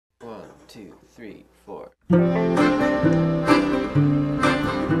2, 3, 4.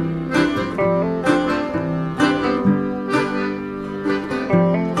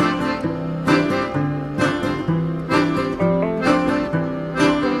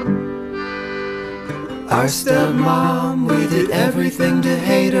 Our stepmom, we did everything to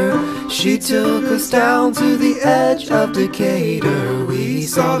hate her. She took us down to the edge of Decatur. We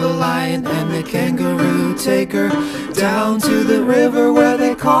saw the lion and the kangaroo take her down to the river where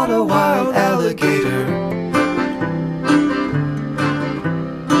they caught a wild alligator.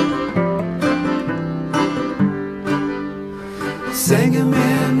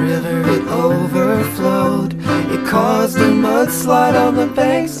 Sangamon River, it overflowed. It caused a mudslide on the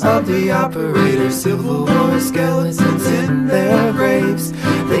banks of the operator. Civil War skeletons in their graves,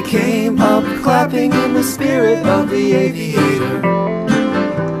 they came up clapping in the spirit of the aviator.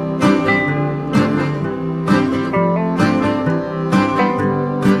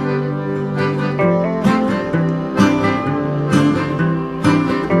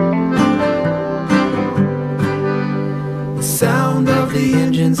 The sound of the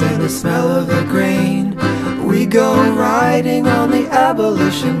engines and the smell of the grain. We go riding on the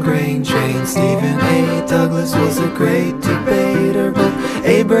abolition grain train. Stephen A. Douglas was a great debater, but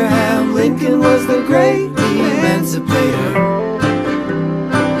Abraham Lincoln was the great emancipator.